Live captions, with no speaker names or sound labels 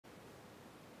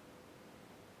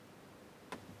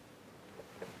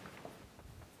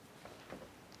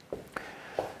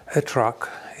A truck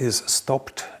is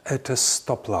stopped at a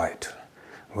stoplight.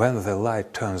 When the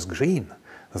light turns green,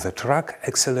 the truck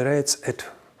accelerates at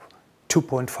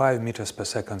 2.5 meters per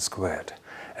second squared.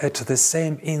 At the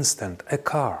same instant, a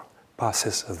car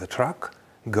passes the truck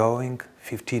going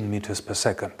 15 meters per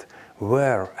second.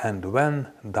 Where and when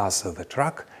does the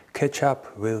truck catch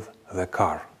up with the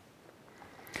car?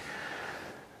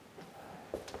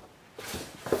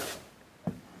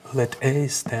 Let A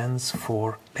stands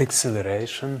for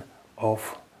acceleration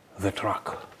of the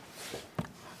truck,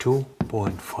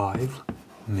 2.5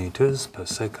 meters per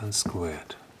second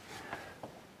squared.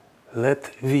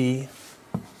 Let V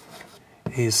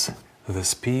is the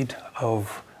speed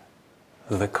of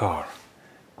the car,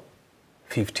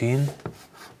 15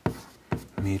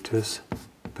 meters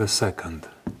per second.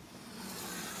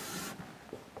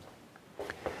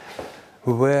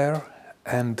 Where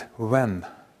and when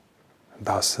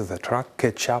does the truck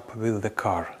catch up with the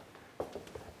car?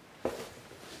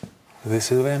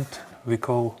 This event we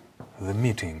call the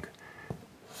meeting.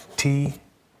 T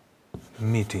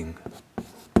meeting.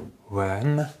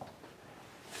 When,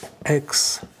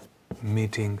 X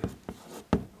meeting,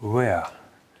 where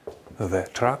the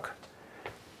truck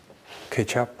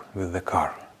catch up with the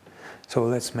car. So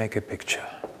let's make a picture.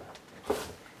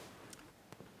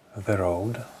 The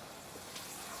road.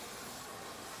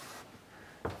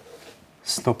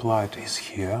 Stoplight is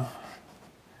here.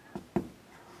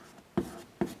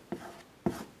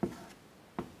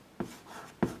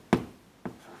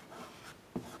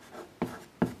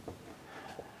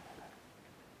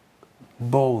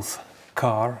 Both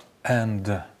car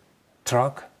and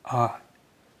truck are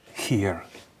here.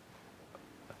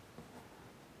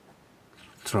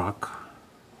 Truck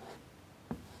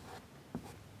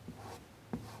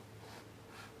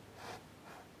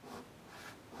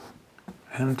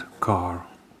and car.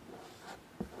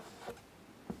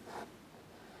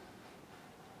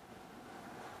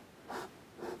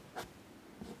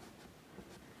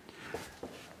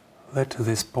 Let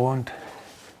this point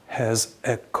has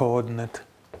a coordinate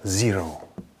 0,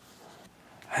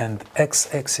 and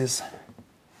x-axis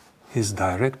is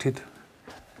directed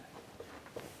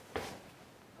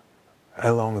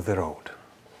along the road.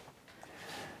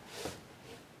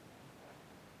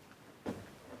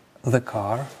 The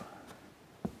car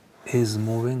is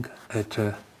moving at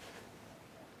a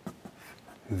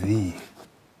v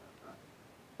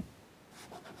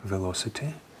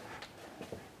velocity.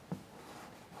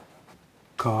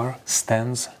 Car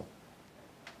stands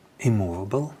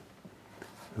immovable.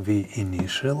 V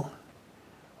initial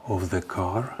of the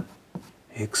car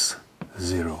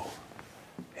x0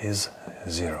 is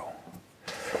 0.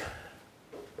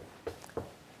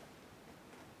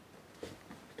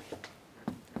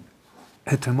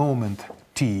 At a moment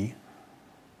t,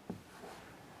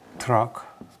 truck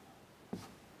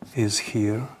is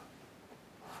here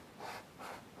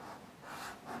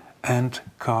and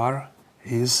car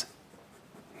is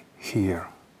here.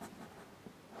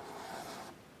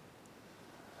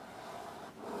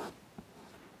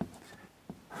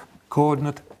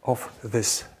 Coordinate of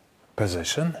this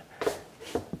position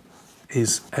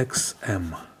is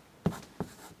xm.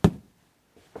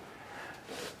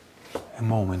 A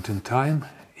moment in time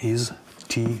is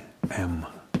tm.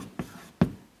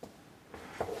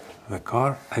 The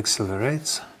car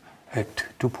accelerates at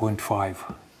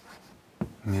 2.5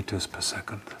 meters per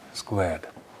second squared.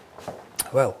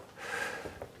 Well,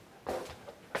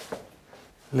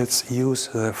 let's use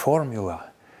the formula,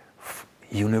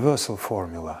 universal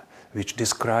formula, which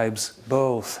describes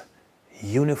both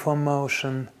uniform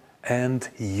motion and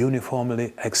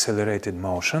uniformly accelerated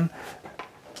motion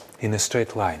in a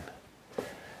straight line.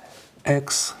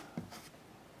 X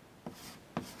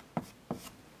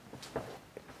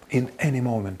in any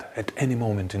moment, at any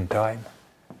moment in time,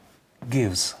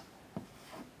 gives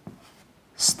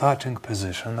starting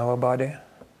position of a body,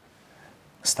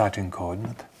 starting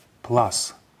coordinate,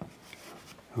 plus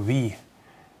v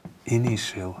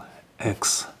initial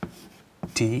x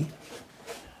t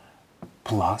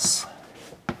plus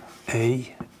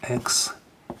ax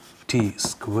t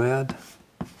squared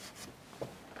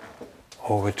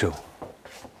over 2.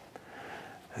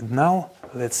 And now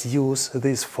let's use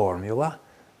this formula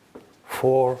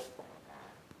for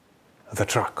the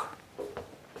truck.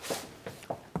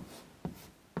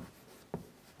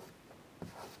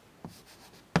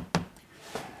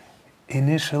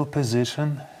 Initial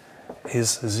position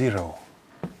is 0.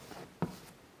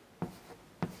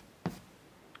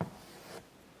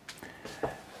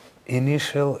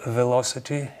 Initial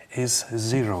velocity is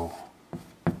 0.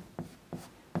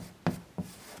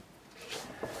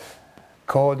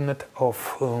 Coordinate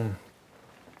of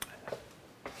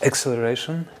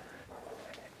acceleration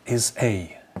is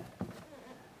A.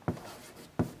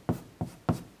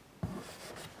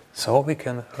 So we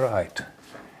can write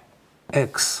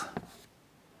X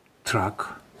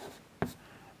truck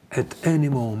at any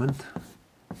moment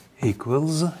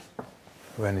equals,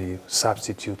 when you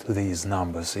substitute these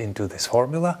numbers into this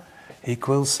formula,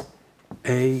 equals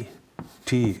AT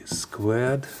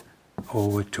squared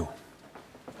over 2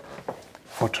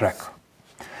 for track.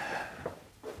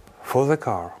 For the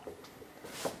car,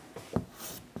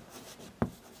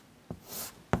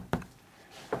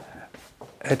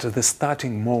 at the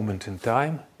starting moment in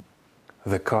time,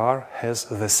 the car has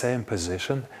the same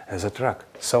position as a truck.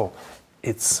 So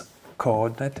its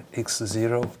coordinate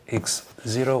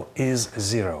x0 is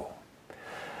 0.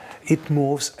 It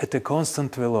moves at a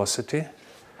constant velocity,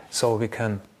 so we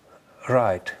can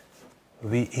write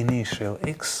v initial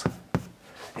x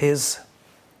is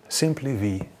simply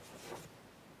v,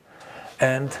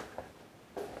 and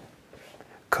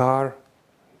car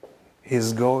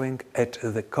is going at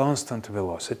the constant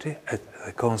velocity, at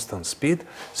the constant speed,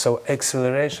 so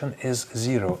acceleration is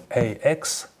 0.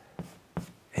 Ax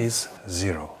is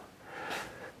 0.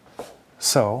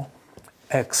 So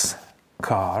x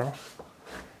car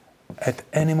at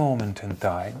any moment in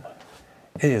time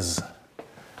is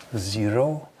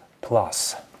 0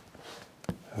 plus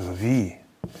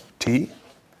vt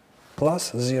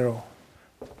plus 0.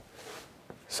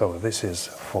 So this is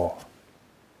for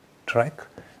track,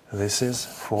 this is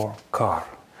for car.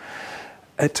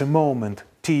 At a moment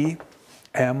t,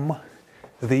 m,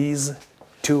 these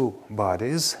two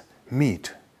bodies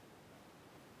meet.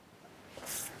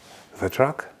 The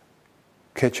truck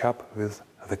catch up with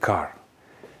the car.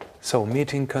 So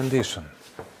meeting condition,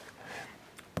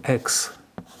 X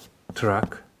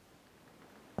truck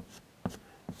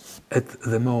at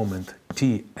the moment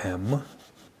Tm,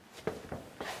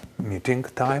 meeting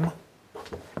time,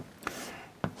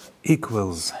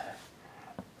 equals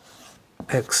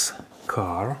X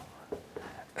car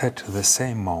at the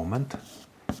same moment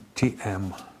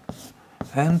Tm,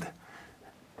 and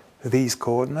these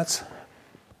coordinates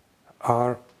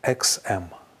are xm.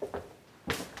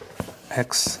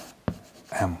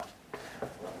 xm.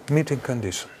 Meeting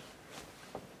condition.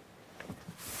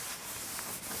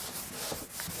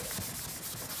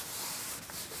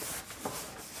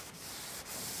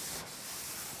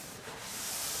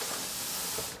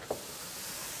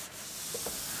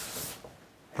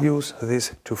 Use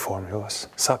these two formulas.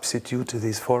 Substitute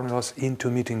these formulas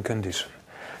into meeting condition.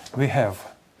 We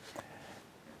have,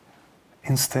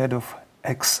 instead of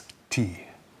xt,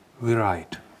 we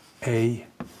write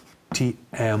atm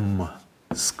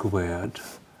squared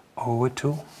over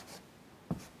 2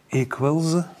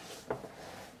 equals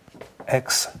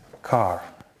x car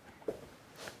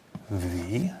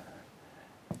v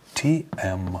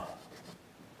tm.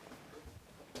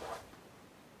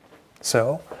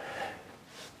 So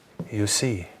you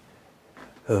see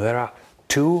there are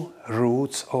two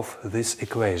roots of this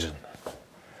equation.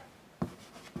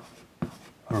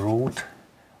 Root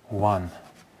 1,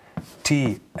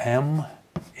 Tm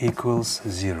equals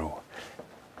 0.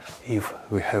 If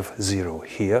we have 0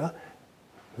 here,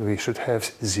 we should have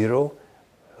 0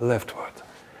 leftward.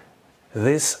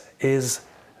 This is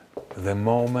the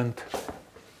moment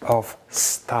of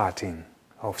starting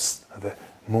of the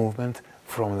movement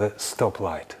from the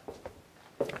stoplight.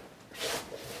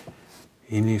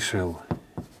 Initial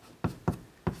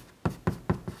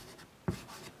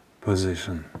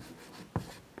position.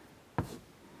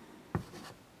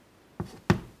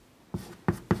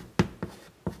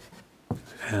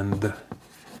 And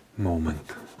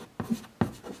moment.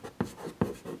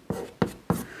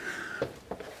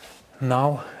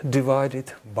 Now divide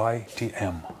it by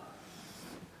Tm.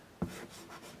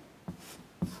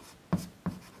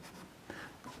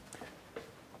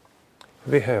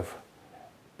 We have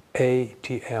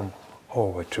Atm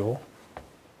over 2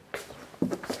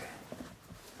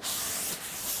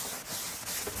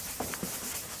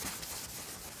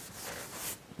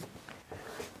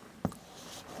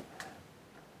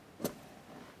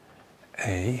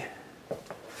 A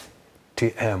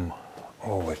Tm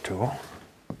over 2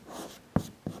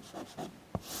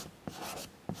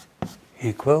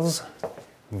 equals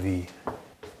V.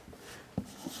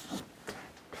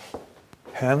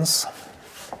 Hence,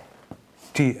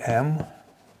 Tm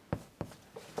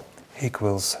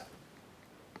equals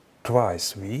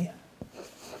twice V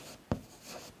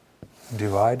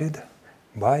divided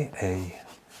by A.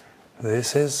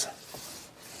 This is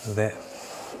the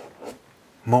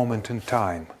moment in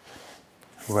time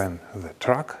when the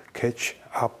truck catches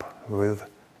up with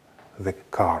the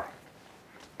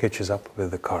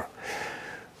car.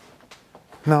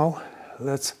 Now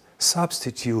let's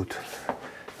substitute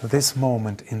this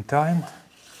moment in time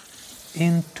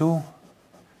into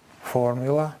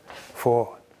formula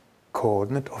for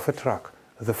coordinate of a truck,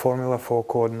 the formula for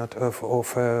coordinate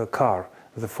of a car.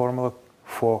 The formula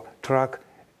for truck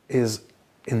is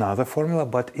another formula,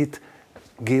 but it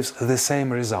gives the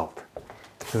same result.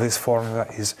 This formula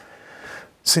is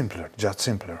simpler, just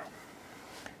simpler.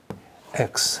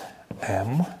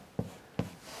 xm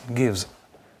gives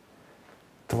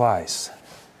twice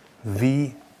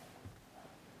v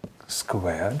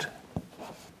squared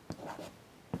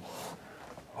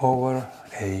over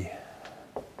a.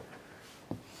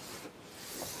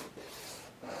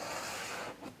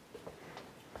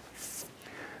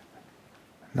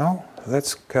 Now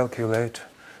let's calculate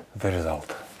the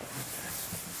result.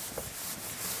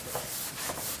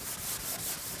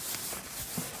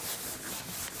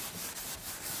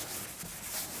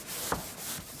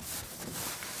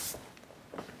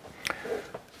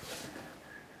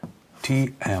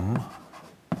 Tm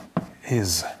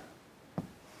is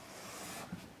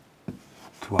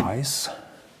twice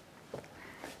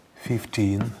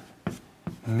 15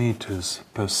 meters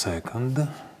per second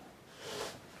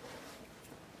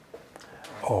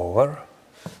over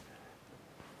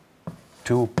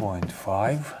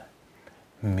 2.5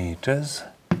 meters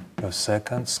per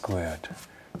second squared.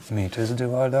 Meters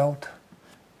divide out,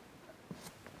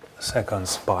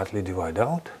 seconds partly divide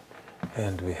out,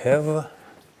 and we have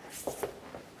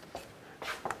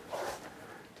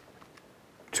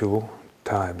 2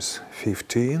 times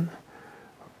 15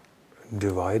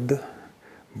 divided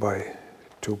by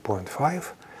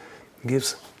 2.5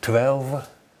 gives 12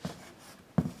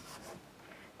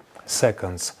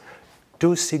 seconds.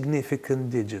 2 significant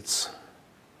digits.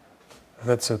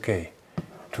 That's okay.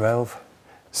 12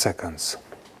 seconds.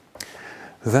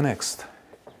 The next,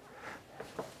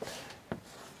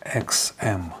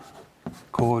 xm,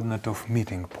 coordinate of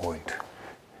meeting point.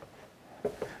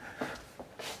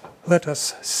 Let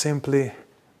us simply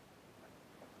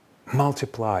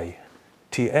multiply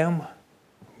Tm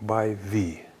by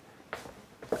v.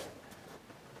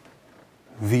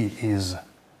 V is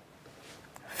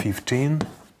 15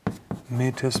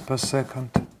 meters per second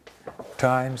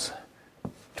times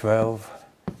 12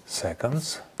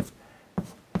 seconds.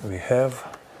 We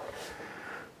have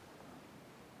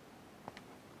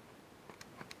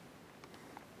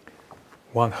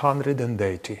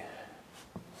 180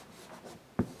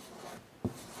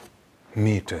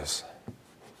 meters.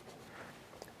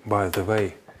 By the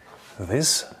way,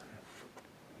 this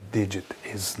digit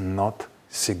is not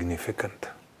significant.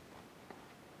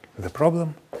 The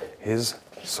problem is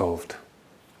solved.